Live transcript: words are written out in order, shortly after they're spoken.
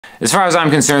As far as I'm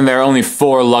concerned, there are only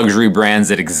 4 luxury brands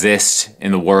that exist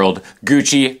in the world: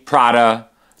 Gucci, Prada,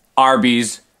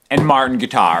 Arby's, and Martin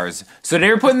guitars. So today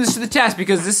we're putting this to the test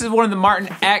because this is one of the Martin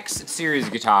X series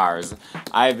guitars.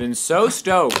 I've been so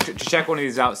stoked to check one of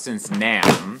these out since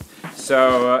NAMM.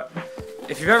 So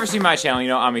if you've ever seen my channel, you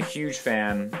know I'm a huge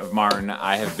fan of Martin.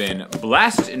 I have been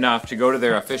blessed enough to go to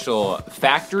their official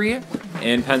factory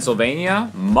in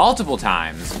Pennsylvania multiple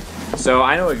times. So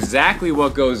I know exactly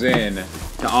what goes in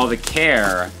to all the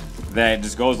care that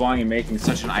just goes along in making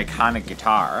such an iconic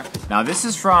guitar. Now this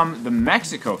is from the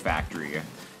Mexico factory.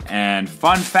 And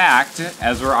fun fact,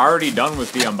 as we're already done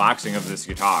with the unboxing of this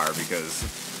guitar because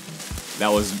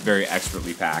that was very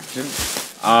expertly packed,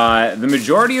 the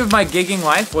majority of my gigging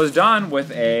life was done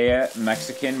with a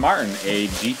Mexican Martin, a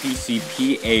GPC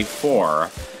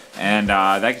PA4. And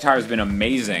that guitar has been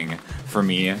amazing for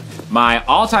me. My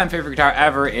all-time favorite guitar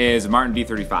ever is Martin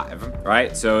D35,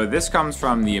 right? So this comes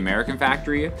from the American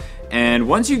factory. And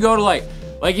once you go to like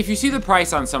if you see the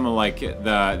price on some of like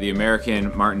the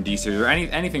American Martin D series or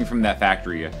anything from that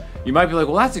factory, you might be like,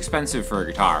 well, that's expensive for a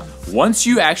guitar. Once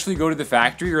you actually go to the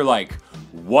factory, you're like,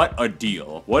 what a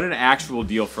deal. What an actual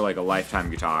deal for like a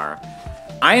lifetime guitar.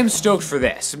 I am stoked for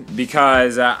this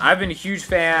because I've been a huge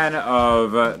fan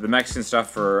of the Mexican stuff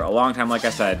for a long time. Like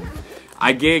I said,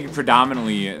 I gig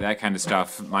predominantly that kind of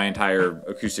stuff my entire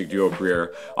acoustic duo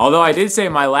career. Although I did say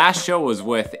my last show was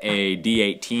with a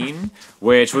D18,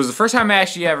 which was the first time I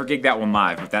actually ever gigged that one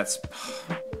live, but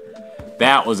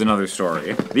that was another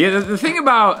story. The thing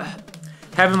about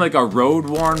having like a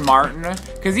road-worn Martin,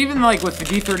 because even like with the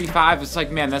D35, it's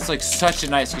like, man, that's like such a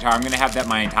nice guitar. I'm gonna have that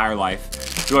my entire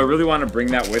life. Do I really want to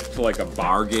bring that with to like a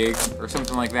bar gig or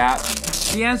something like that?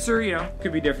 The answer, you know,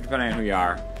 could be different depending on who you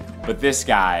are. But this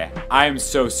guy, I'm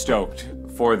so stoked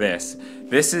for this.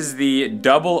 This is the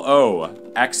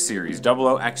 00 X series,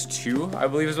 00X2, I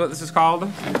believe is what this is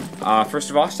called.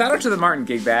 First of all, shout out to the Martin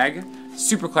gig bag.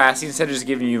 Super classy, instead of just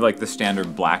giving you like the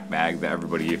standard black bag that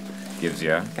everybody gives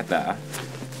you. Got that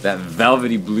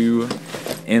velvety blue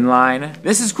inline.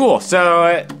 This is cool.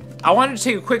 So I wanted to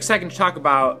take a quick second to talk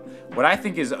about what I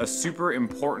think is a super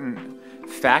important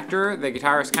factor that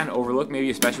guitarists kind of overlook, maybe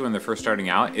especially when they're first starting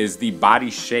out, is the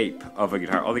body shape of a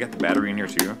guitar. Oh, they got the battery in here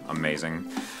too. Amazing.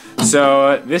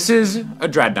 So this is a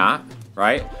dreadnought,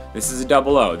 right? This is a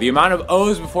 00. The amount of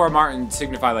O's before a Martin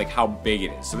signify like how big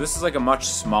it is. So this is like a much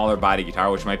smaller body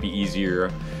guitar, which might be easier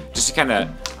just to kind of,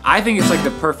 I think it's like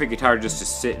the perfect guitar just to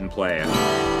sit and play.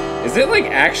 Is it like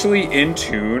actually in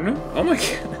tune? Oh my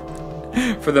god.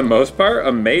 For the most part,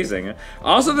 amazing.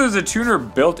 Also, there's a tuner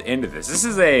built into this. This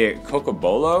is a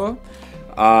Cocobolo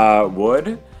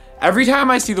wood. Every time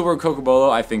I see the word Cocobolo,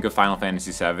 I think of Final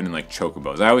Fantasy VII and like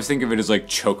chocobos. I always think of it as like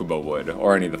chocobo wood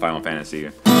or any of the Final Fantasy.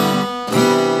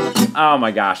 Oh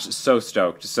my gosh, so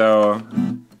stoked. So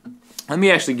let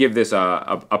me actually give this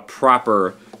a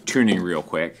proper tuning real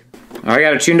quick. All right,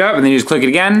 got it tuned up, and then you just click it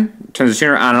again. Turns the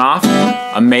tuner on and off.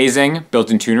 Amazing,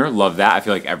 built-in tuner, love that. I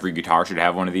feel like every guitar should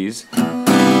have one of these.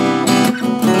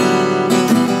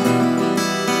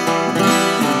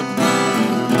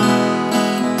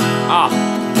 Ah.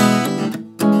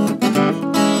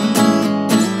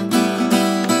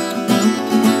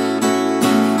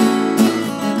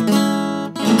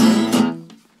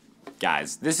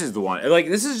 Guys, this is the one. Like,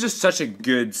 this is just such a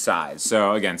good size.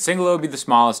 So again, single O would be the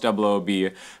smallest, 00 would be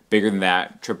bigger than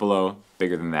that, triple O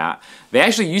bigger than that. They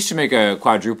actually used to make a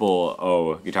quadruple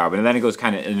O guitar, but then it goes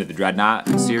kind of into the Dreadnought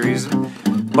series.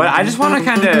 But I just want to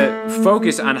kind of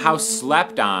focus on how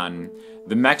slept on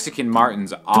the Mexican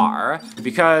Martins are,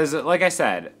 because like I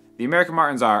said, the American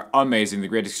Martins are amazing, the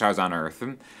greatest guitars on earth.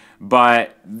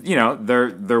 But, you know,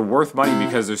 they're worth money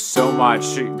because there's so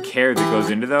much care that goes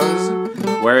into those.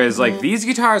 Whereas, like, these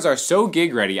guitars are so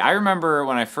gig ready. I remember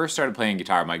when I first started playing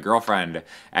guitar, my girlfriend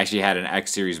actually had an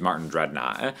X Series Martin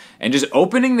Dreadnought. And just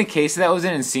opening the case that was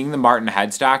in and seeing the Martin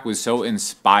headstock was so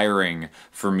inspiring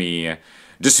for me.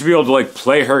 Just to be able to, like,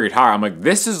 play her guitar. I'm like,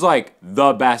 this is, like,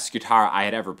 the best guitar I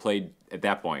had ever played at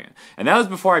that point. And that was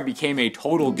before I became a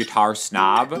total guitar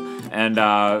snob and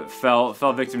fell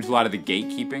victim to a lot of the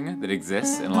gatekeeping that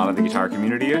exists in a lot of the guitar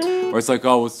community, where it's like,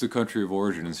 oh, what's the country of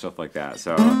origin and stuff like that.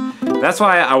 So that's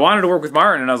why I wanted to work with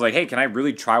Martin, and I was like, hey, can I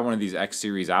really try one of these X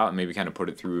series out and maybe kind of put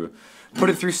it through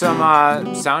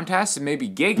some sound tests and maybe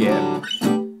gig it.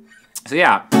 So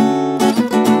yeah.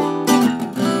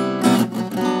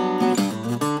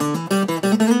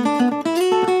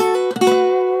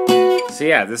 So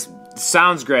yeah, this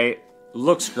sounds great,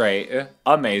 looks great,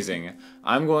 amazing.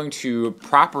 I'm going to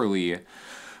properly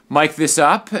mic this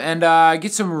up and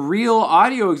get some real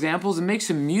audio examples and make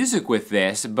some music with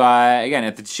this. But again,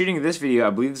 at the shooting of this video, I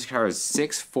believe this guitar is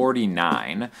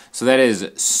 $649. So that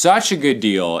is such a good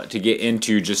deal to get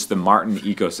into just the Martin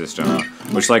ecosystem,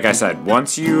 which, like I said,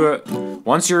 once you're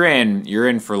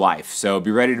in for life. So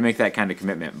be ready to make that kind of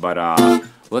commitment. But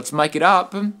let's mic it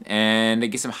up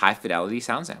and get some high fidelity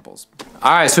sound samples.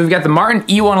 All right, so we've got the Martin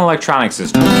E1 electronic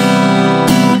system.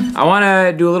 I want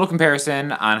to do a little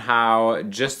comparison on how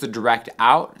just the direct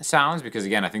out sounds, because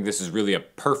again, I think this is really a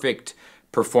perfect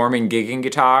performing gigging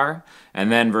guitar, and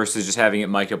then versus just having it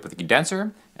mic'd up with a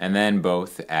condenser, and then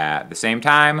both at the same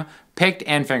time, picked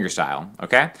and fingerstyle,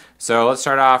 okay? So let's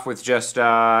start off with just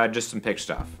some pick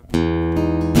stuff.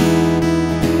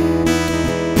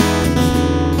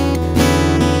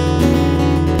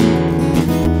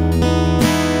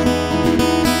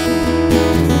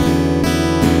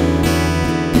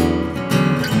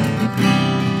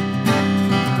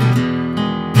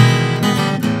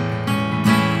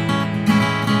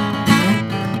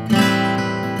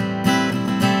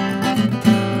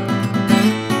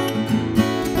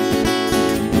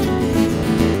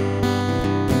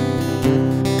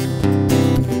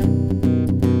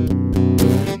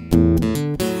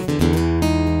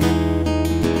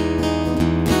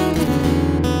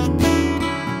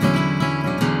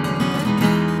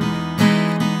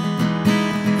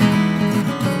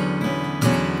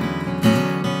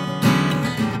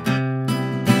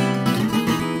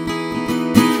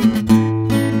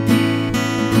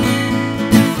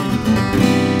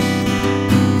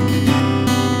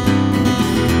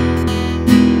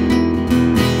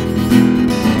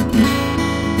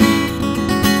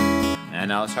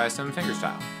 Now let's try some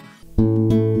fingerstyle.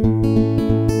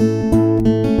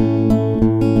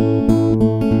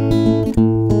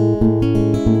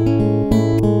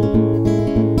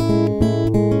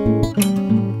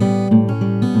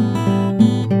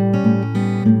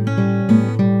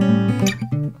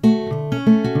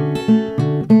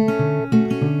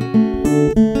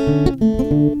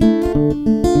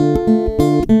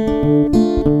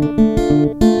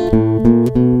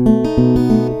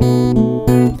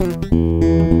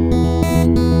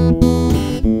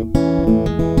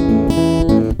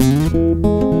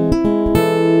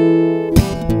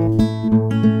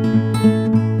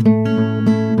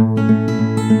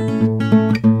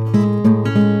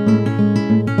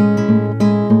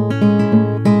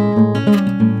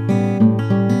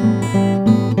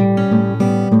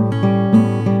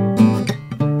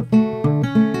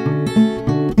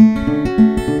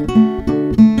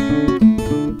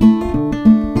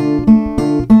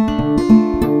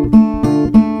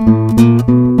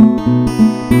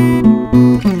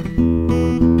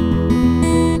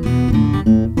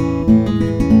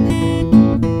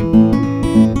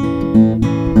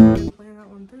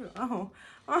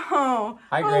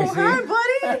 Hi, Gracie. Hi,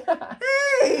 buddy.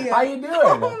 Hey. How you doing?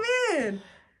 Oh, man.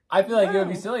 I feel like it would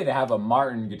be silly to have a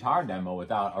Martin guitar demo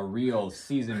without a real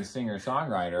seasoned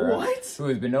singer-songwriter who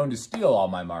has been known to steal all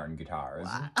my Martin guitars.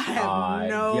 I have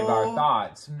give our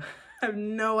thoughts. I have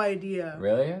no idea.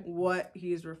 Really? What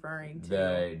he's referring to.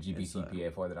 The GPC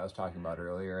PA4 that I was talking about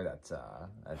earlier. That's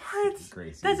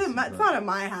Gracie's. It's not at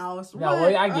my house. No,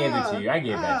 well, I gave it to you. I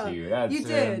gave that to you. That's, you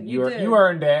did. You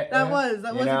earned it. That was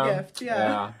a gift.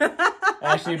 Yeah.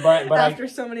 Actually, but after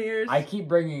so many years, I keep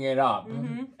bringing it up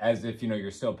as if you're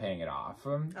still paying it off.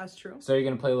 That's true. So you're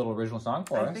gonna play a little original song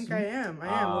for us? I think I am.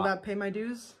 Will that pay my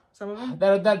dues? Some of them?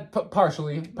 That partial.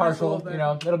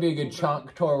 That'll be a good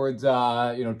chunk towards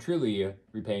truly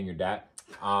repaying your debt.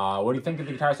 What do you think of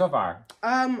the guitar so far?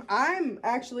 I'm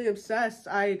actually obsessed.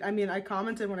 I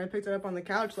commented when I picked it up on the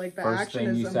couch, like the action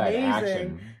is amazing.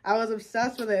 Action. I was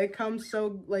obsessed with it. It comes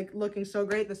so looking so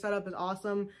great. The setup is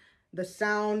awesome. The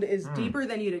sound is deeper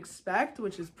than you'd expect,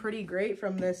 which is pretty great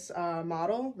from this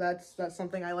model. That's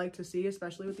something I like to see,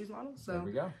 especially with these models. So there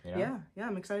we go. Yeah,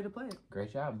 I'm excited to play it.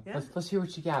 Great job. Yeah. Let's hear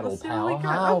what you got, old pal.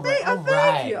 All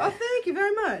Thank you. Oh, thank you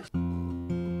very much.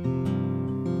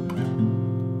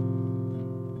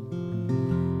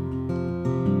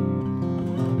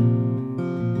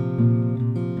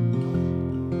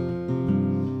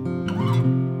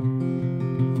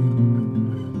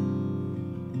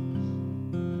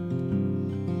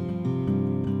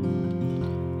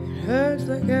 Hurts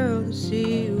like hell to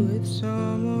see you with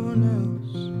someone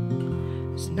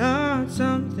else. It's not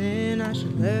something I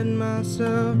should let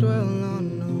myself dwell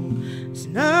on, no. It's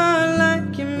not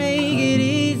like you make it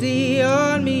easy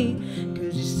on me,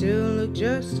 'cause you still look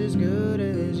just as good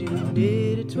as you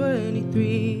did at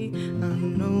 23. I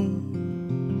know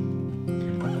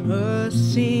I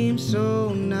must seem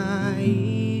so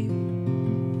naive.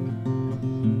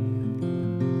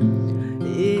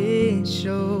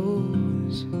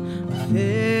 shows with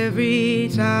every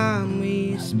time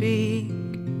we speak.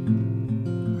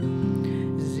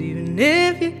 'Cause even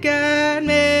if you got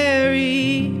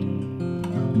married,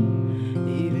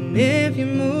 even if you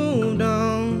moved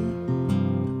on,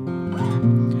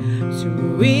 so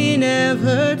we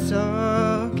never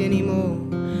talk anymore,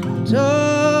 and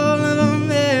all of our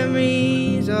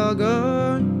memories are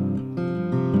gone.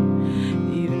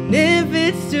 Even if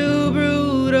it's too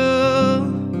brutal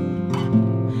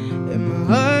and my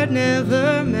heart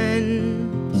never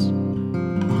mends,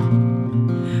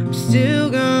 I'm still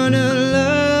gonna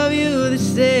love you the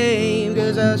same,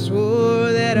 'cause I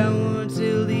swore that I would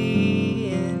till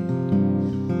the end.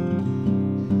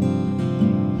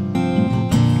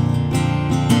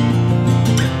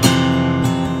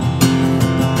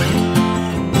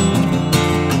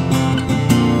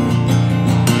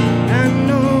 I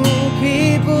know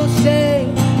people say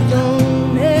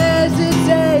don't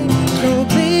hesitate, so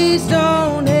please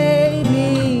don't hate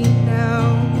me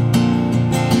now.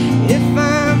 If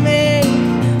I make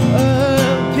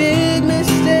a big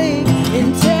mistake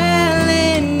in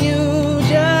telling you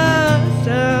just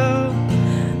how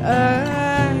I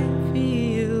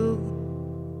feel,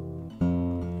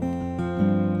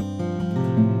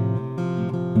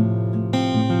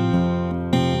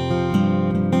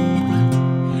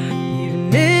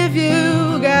 even if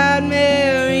you got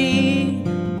married,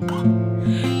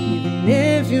 even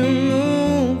if you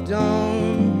moved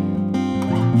on,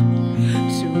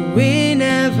 so we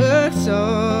never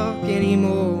talk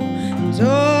anymore, and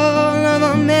all of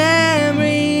our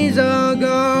memories are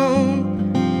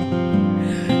gone.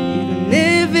 Even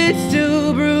if it's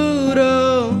too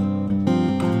brutal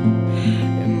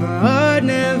and my heart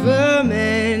never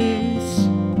mends,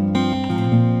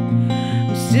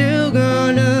 I'm still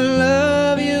gonna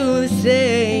love you the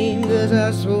same, 'cause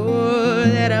I swore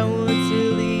that I would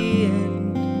till the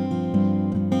end.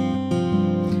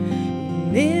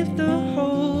 And if the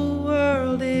whole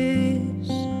world is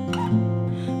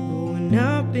going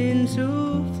up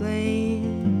into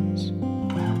flames,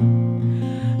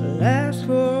 I'll ask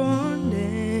for one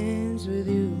dance with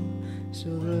you, so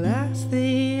the last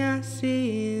thing I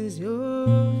see is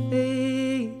your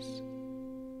face.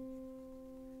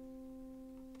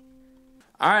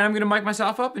 All right, I'm gonna mic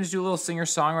myself up and just do a little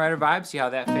singer-songwriter vibe, see how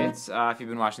that fits. If you've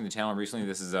been watching the channel recently,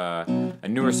 this is a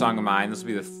newer song of mine. This will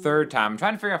be the third time. I'm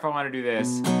trying to figure out if I want to do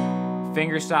this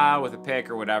finger style with a pick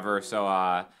or whatever. So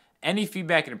any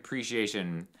feedback and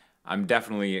appreciation, I'm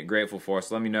definitely grateful for.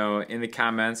 So let me know in the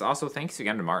comments. Also, thanks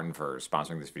again to Martin for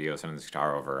sponsoring this video, sending this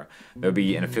guitar over. There'll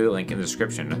be an affiliate link in the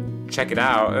description. Check it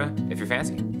out if you're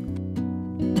fancy.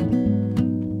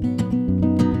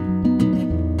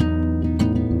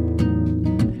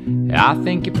 I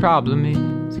think your problem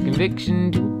is a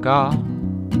conviction to a cause,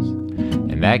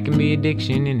 and that can be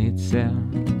addiction in itself.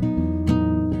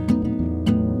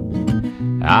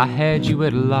 I had you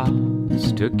at a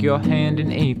loss, took your hand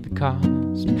and ate the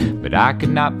cost, but I could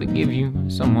not forgive you,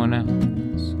 someone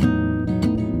else.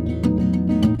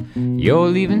 You're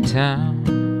leaving town,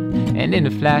 and in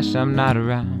a flash I'm not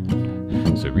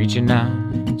around, so reaching out,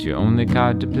 it's your only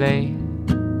card to play.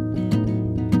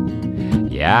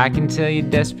 Yeah, I can tell you're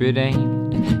desperate,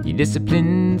 ain't it? Your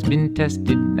discipline's been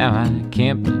tested. Now I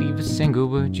can't believe a single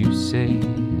word you say.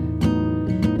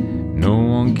 No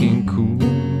one can cool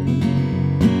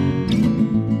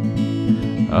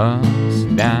us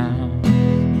down.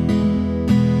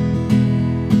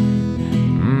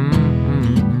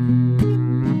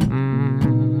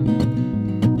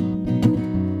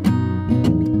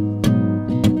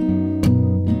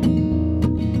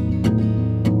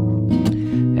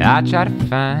 I try to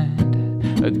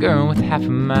find a girl with half a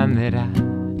mind that I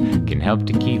can help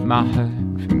to keep my hurt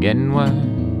from getting worse.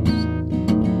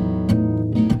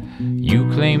 You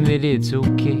claim that it's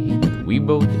okay, we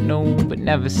both know but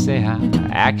never say our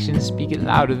actions speak it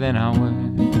louder than our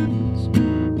words.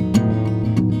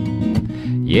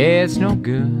 Yeah, it's no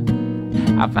good,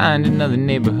 I'll find another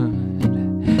neighborhood,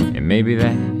 and maybe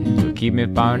that will keep me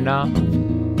far enough.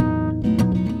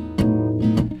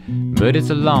 But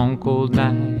it's a long cold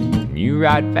night, you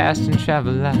ride fast and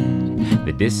travel light.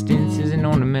 The distance is an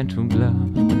ornamental bluff.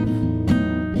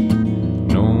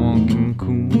 No one can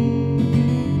cool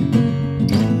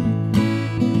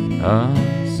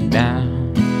us down.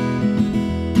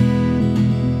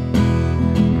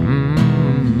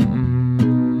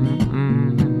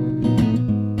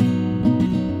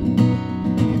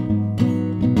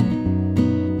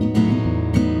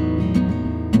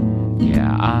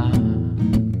 Yeah, I'll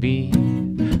be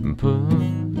pulling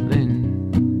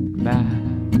back.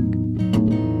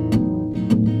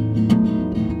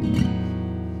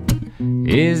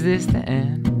 Is this the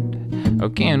end? Or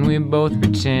can we both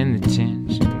pretend the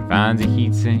tension finds a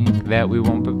heat sink that we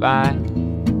won't provide?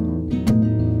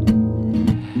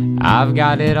 I've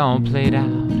got it all played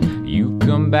out. You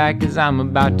come back as I'm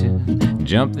about to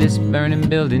jump this burning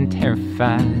building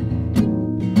terrified.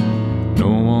 No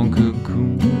one could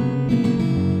cool.